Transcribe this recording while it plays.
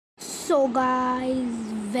So guys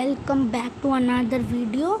welcome back to another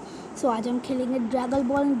video. सो आज हम खेलेंगे ड्रैगन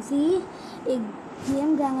बॉल जी, एक गेम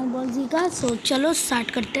ड्रैगन बॉल जी का। सो चलो स्टार्ट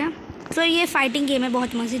करते हैं। तो ये फाइटिंग गेम है,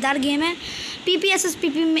 बहुत मज़ेदार गेम है।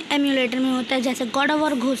 ppsspp में एम्यूलेटर में होता है, जैसे God of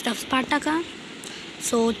war, ghost of Sparta का।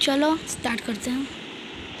 सो चलो स्टार्ट करते हैं।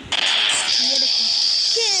 ये देखो,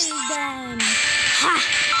 किल देम, हा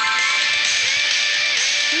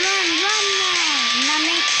run run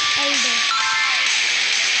नमेक Elder.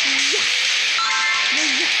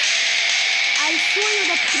 I'll show you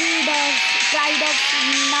the pride of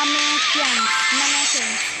Namekians.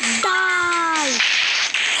 Die!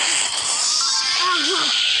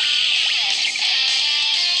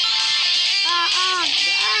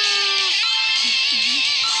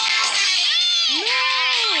 No!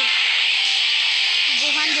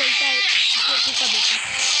 Gohan बोलता है गोकू का बेटा।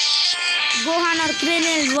 गोहान और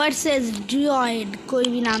क्रेनेल वर्सेस ड्रॉइड, कोई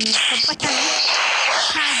भी नाम है उसका पता नहीं।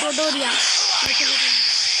 हाँ डोडोरिया,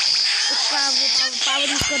 उसका वो पावर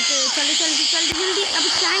यूज करते। चलो जल्दी जल्दी जल्दी, अभी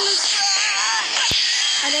ट्रायंगल।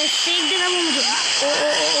 अरे फेंक देगा वो मुझे। ओ ओ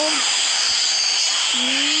ओ ओ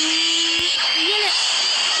ये ले,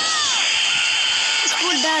 उसको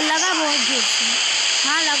डर लगा बहुत जोर से।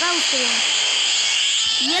 हाँ लगा उसको।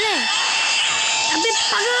 ये ले, अबे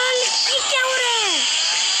पागल, ये क्या हो रहा है?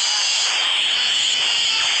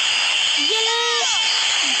 ये ले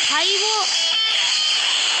भाई, वो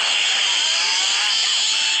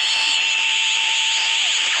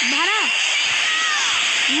भरा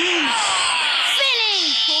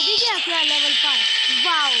फिनिश हो भी गया क्या लेवल पर?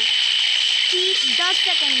 वाओ, 10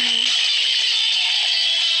 सेकंड में।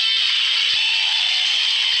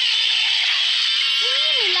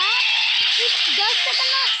 मिला 10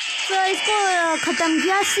 सेकंड में, तो इसको खत्म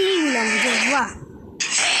किया। सी मिला मुझे, वाह।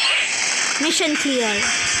 Mission clear.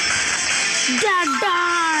 Done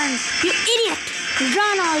you idiot,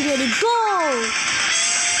 run already, go.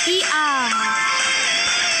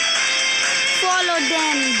 Follow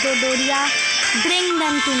them, Dodoria. Bring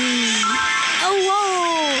them to me. Oh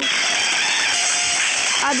wow!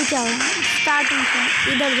 अभी क्या हो? स्टार्टिंग से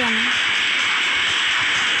इधर जाना।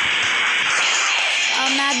 अब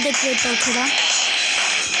मैप देख लेता हूँ थोड़ा।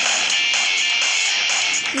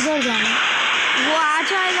 इधर जाना, वो आ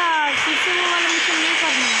जाएगा। फिर से वो वाला मिशन नहीं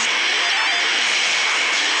करना।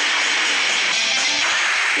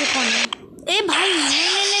 ये कौन है? ए भाई नहीं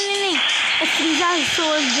नहीं नहीं नहीं नहीं, फ्रीजा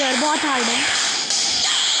सोल्जर बहुत हार्ड है।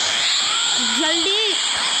 जल्दी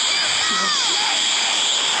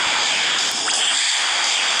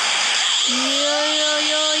यो यो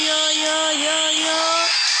यो यो यो यो यो,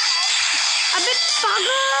 अबे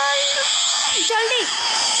पागल, जल्दी।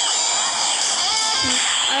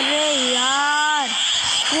 अरे यार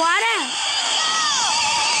वो आ रहा है।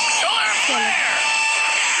 चलो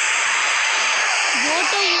वो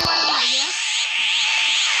तो हुआ मर गया।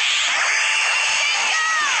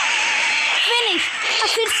 फिनिश,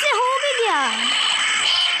 फिर से हो भी गया।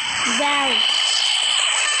 वाओ,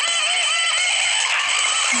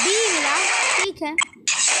 बी मिला, ठीक है।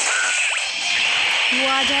 वो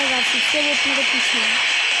आ जाएगा फिर से, वो मेरे पीछे।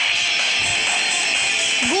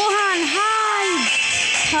 गोहान हाइड,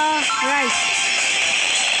 हाँ right.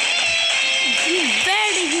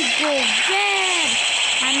 Where did you go? Where?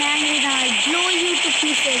 I'm angry now. I blow you to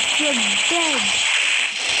pieces. You're dead.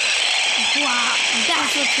 Wow,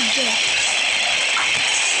 that's what you did.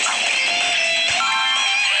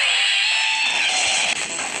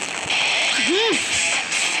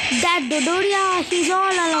 That Dodoria, he's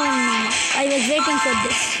all alone now. I was waiting for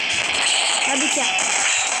this. अभी क्या?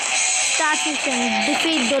 Start mission.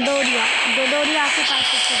 Defeat Dodoria. Dodoria के पास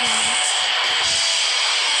से जाना।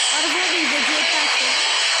 और वो भी विजेता से।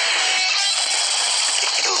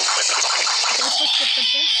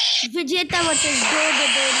 विजेता वर्सेस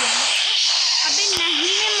डोडोरिया। अबे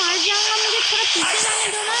नहीं, मैं मर जाऊंगा, मुझे थोड़ा पीछे जाने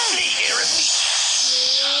दो ना।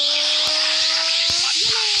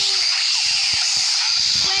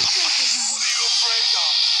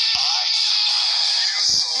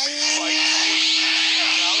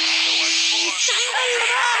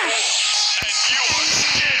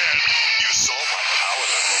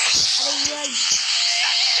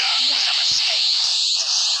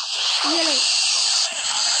 ये ले,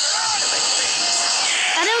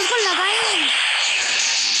 अरे उसको लगाए।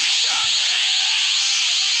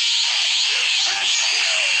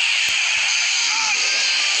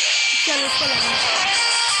 चलो उसको लगा।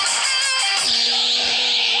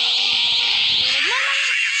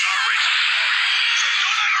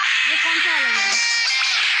 ये कौन सा वाला है?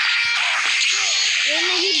 ये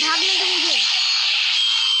नहीं, भागने दो मुझे।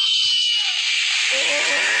 ओ ओ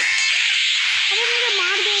ओ, अरे मुझे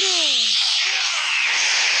मार दे रहे।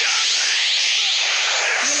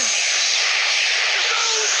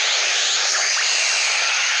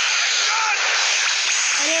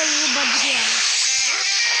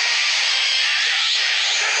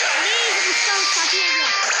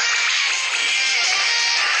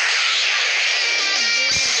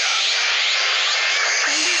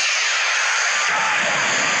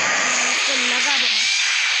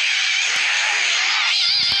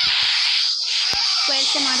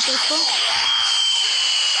 करते इसको।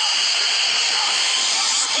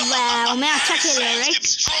 वाह, मैं अच्छा खेल रहा हूँ राइट।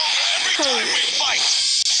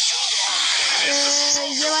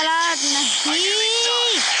 ये वाला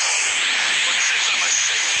नहीं।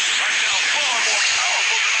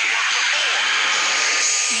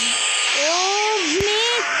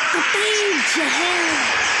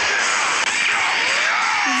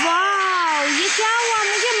 वाह, ये क्या हुआ?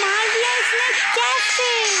 मुझे मार दिया इसने कैसे?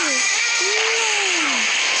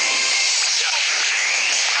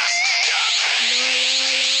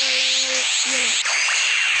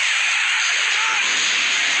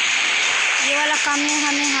 ये वाला काम में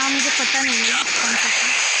हमें, हाँ मुझे पता नहीं है कौन सा था।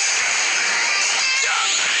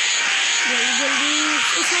 जल्दी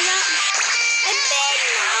उसमें जा।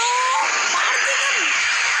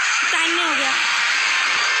 टाइम में हो गया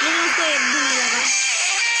लेकिन उसको एक भी नहीं लगा।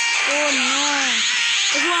 ओह नो,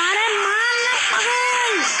 वो आ रहा है, मारना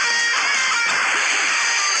पागल।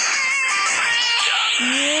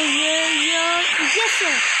 ये यस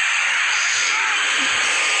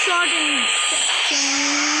शॉट इन।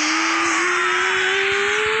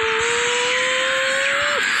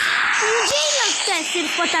 मुझे ही लगता है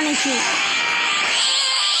सिर्फ, पता नहीं क्यों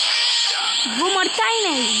वो मरता ही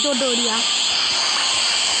नहीं। दो डोरिया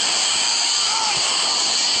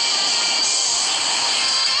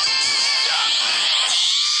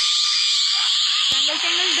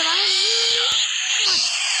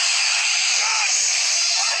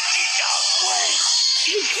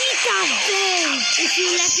If you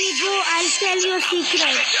let me go, I'll tell you a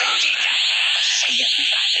secret.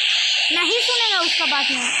 नहीं सुनेगा उसका बात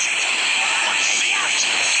में।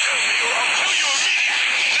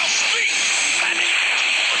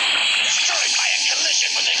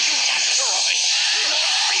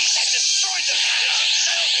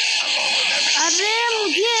 अरे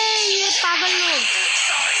मुझे ये पागल लोग।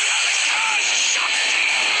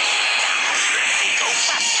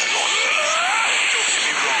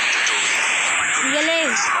 ये ले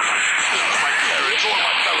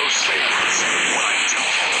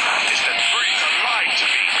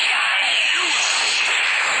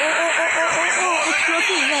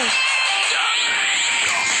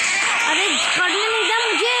अरे करने नहीं था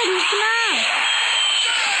मुझे, रुकना।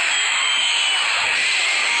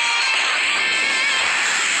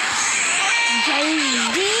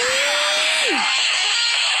 जल्दी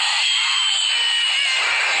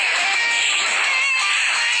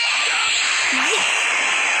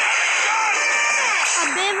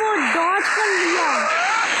अबे वो डॉज कर लिया।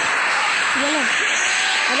 ये लो,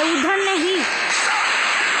 अरे उधर नहीं, इस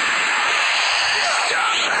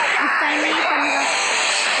टाइम नहीं करना।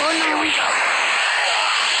 ओ नो,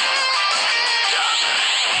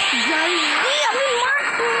 जल्दी अभी मत।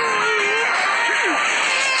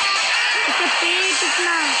 इसका पेट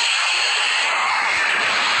इतना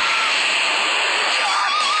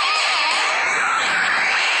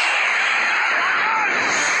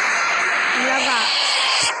लगा।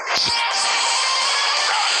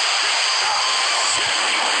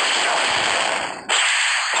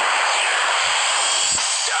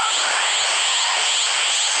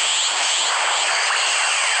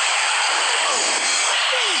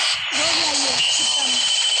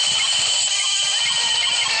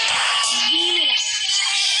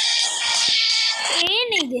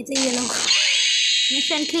 नहीं देते ये लोग।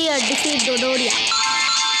 Mission clear, defeat डोडोरिया।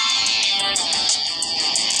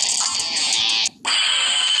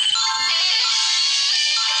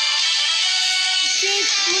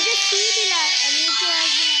 मुझे सी मिला।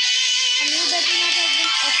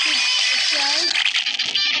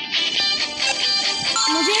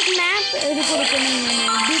 मुझे एक मैप रुको नहीं है,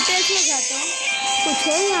 डिटेल्स में जाता हूँ। कुछ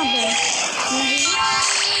है यहाँ पे? नहीं।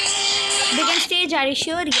 Begin stage, are you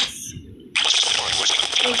sure? Yes.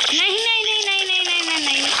 नहीं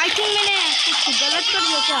आई थिंक मैंने कुछ गलत कर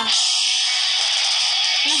दिया क्या?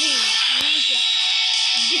 नहीं क्या?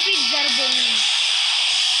 डिफीट जर्बोनी।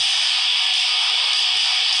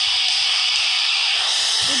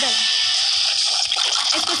 इधर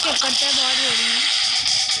इसको चेक करते हैं, बहुत हो रही है।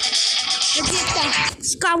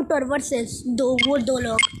 स्काउटर वर्सेस वो दो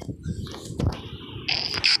लोग।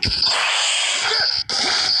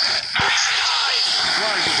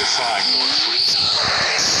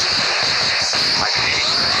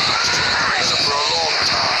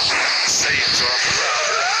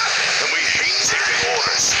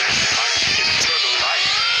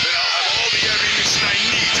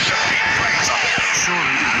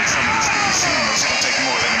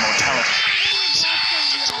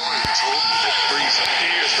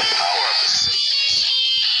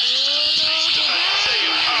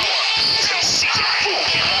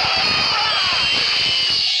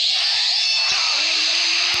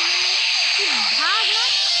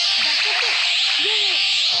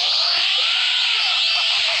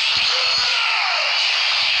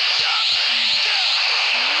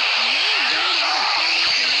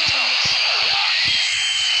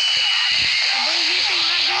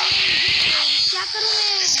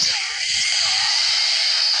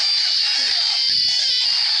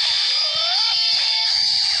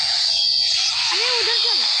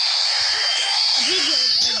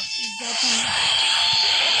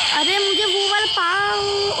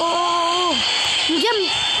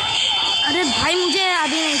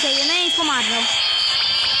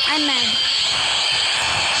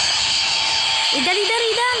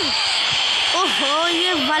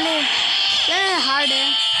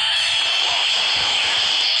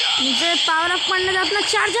 मुझे पावर अप करना था अपना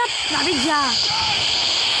चार्ज अप। अभी जा,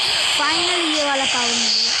 फाइनली ये वाला पावर मिल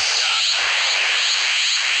गया।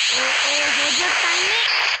 हो गया टाइम में,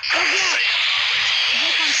 हो गया। ये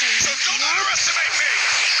कौन सा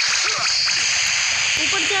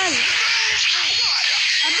ऊपर चल।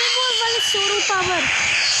 अबे वो वाले सोरू पावर,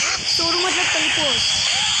 सोरू मतलब टेलीपोर्ट।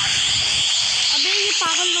 अबे ये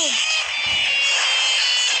पागल लोग,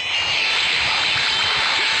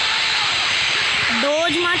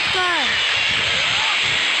 डोज मत कर।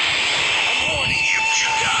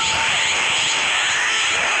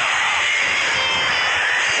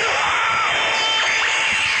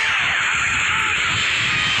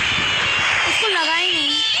 इसको लगा ही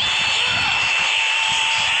नहीं।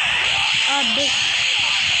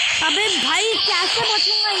 अबे भाई कैसे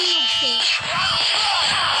बचूंगा इन लोग से?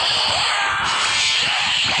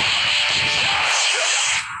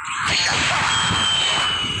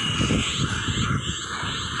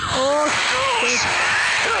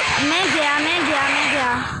 मैं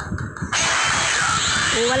गया।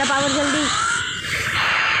 वो वाला पावर जल्दी।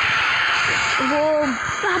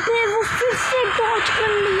 अबे वो फिर से डॉज कर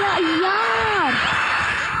लिया यार।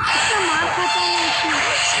 इसका मार खाता है इसमें।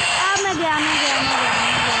 मैं गया।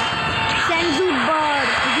 Senju bird,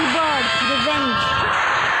 revenge.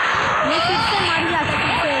 मैं फिर से मार जाता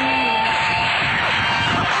फिर से।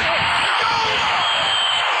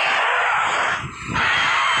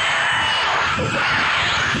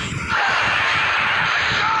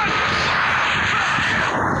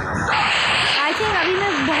 आई थिंक अभी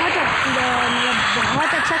मैं बहुत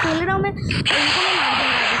अच्छा खेल रहा हूँ। मैं इनको मैं मार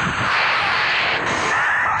दूँगा।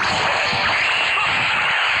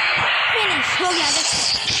 फिनिश हो गया।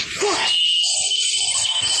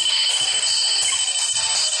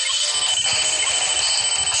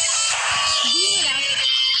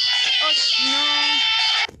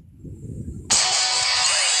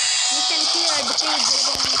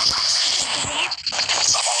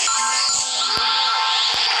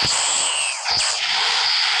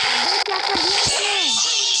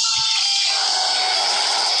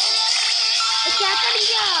 क्या कर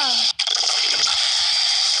दिया?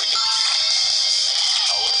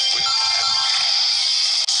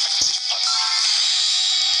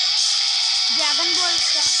 ड्रैगन बॉल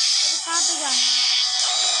का अभी कहाँ पे जाना है?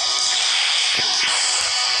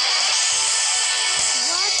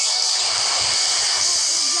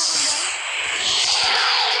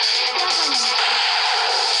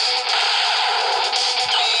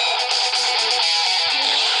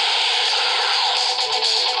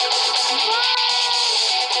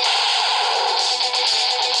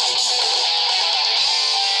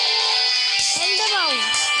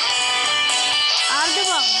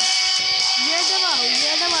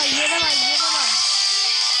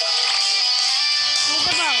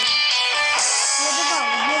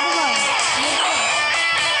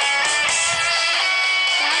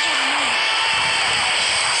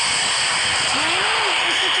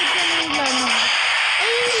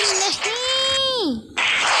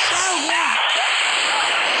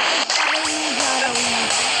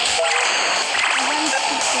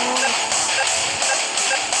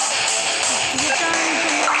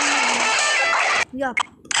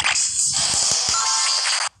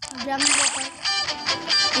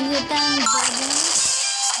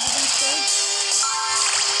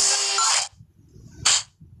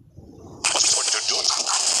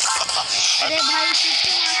 अरे भाई फिर से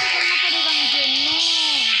वहाँ से करना पड़ेगा मुझे। नो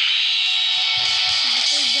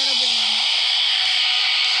जरा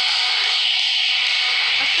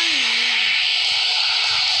पसंद नहीं।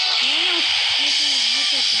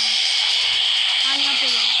 हाँ यहाँ पे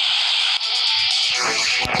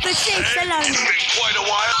फिर से इससे लड़ना।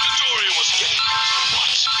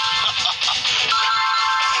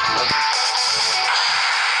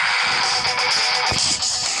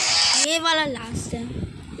 ये वाला लास्ट है,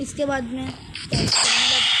 इसके बाद में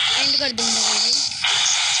मतलब एंड कर दूंगा वीडियो।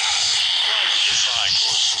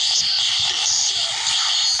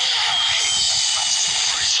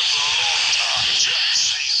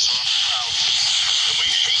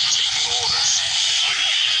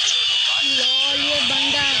 ये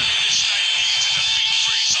बंदा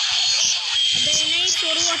अबे नहीं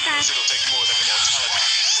छोड़ू अटैक।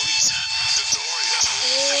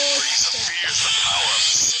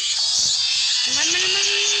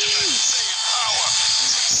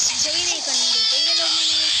 जल्दी नहीं करने देते ये लोग।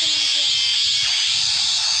 मैंने इसको नहीं किया।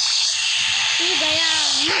 तू गया।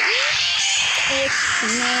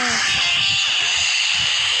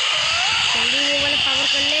 जल्दी वो वाला पावर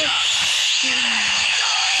कर ले।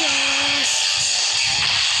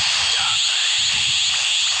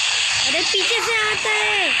 अरे पीछे से आता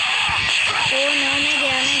है। ओ नो मैं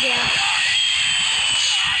गया।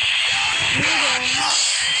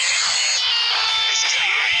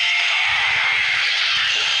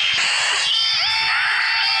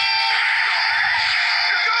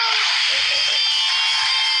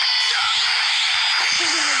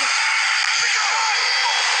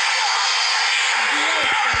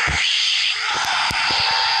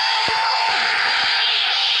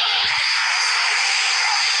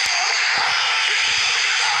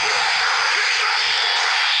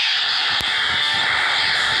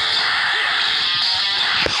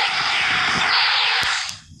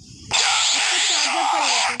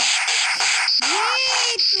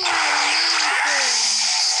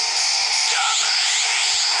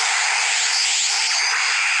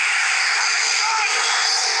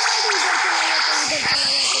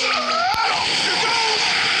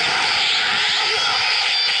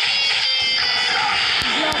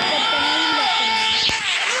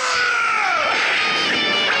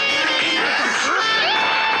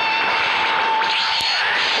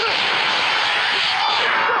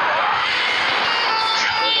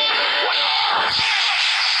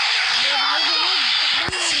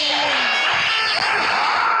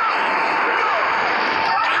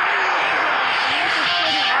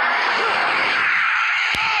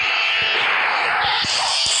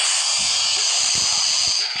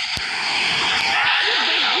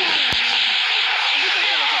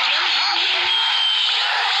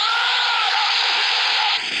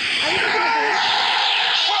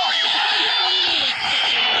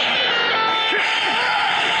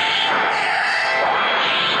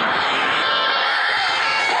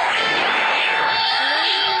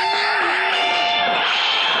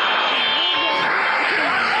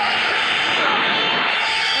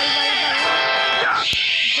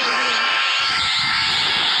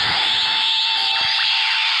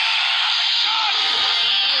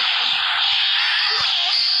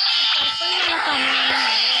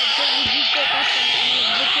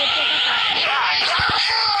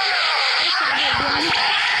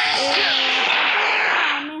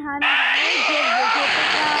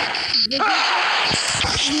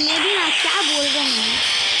 मैं भी ना क्या बोल रहा हूँ।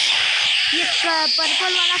 ये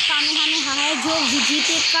पर्पल वाला कामेहामेहा है जो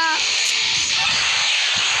विजेते का,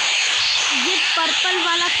 ये पर्पल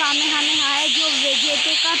वाला कामेहामेहा है जो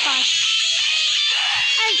विजेते का पास।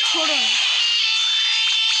 अरे छोड़ो,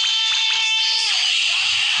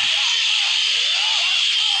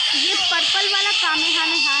 ये पर्पल वाला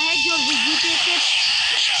कामेहामेहा है जो विजेते के।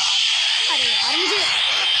 अरे यार मुझे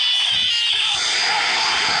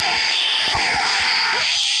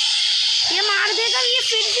ये मार देगा, ये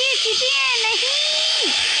फिर भी चीटी है।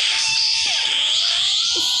 नहीं,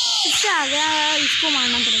 इससे आ गया, इसको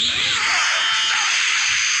मारना पड़ेगा।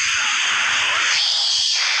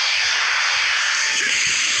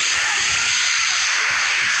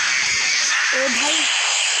 ओ भाई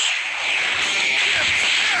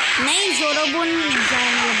नहीं, ज़ोरोबोन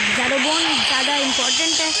ज़्यादा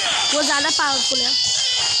इम्पोर्टेंट है, वो ज़्यादा पावरफुल है।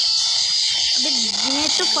 अबे मैं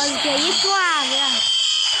तो फंस गया, ये क्यों आ गया?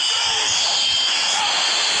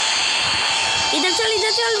 इधर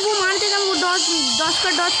चल, वो मार देगा। वो डॉज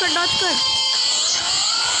कर।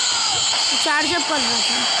 चार्ज अप कर रहा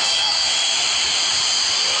था।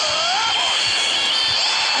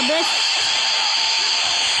 अबे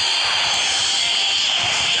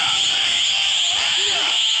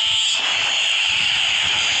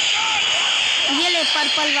ये ले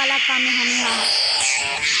पर्पल वाला कामेहामेहा।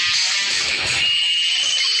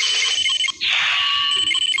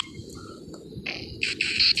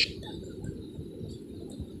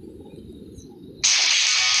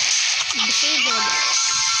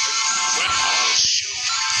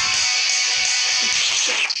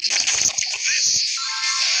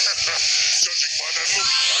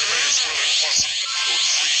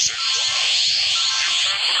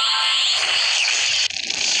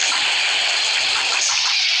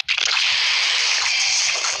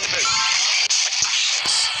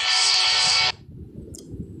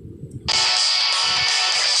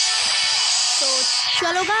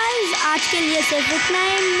 चलो गाइस, आज के लिए सिर्फ इतना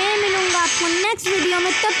ही। मैं मिलूंगा आपको नेक्स्ट वीडियो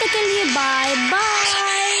में, तब तक के लिए बाय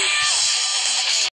बाय।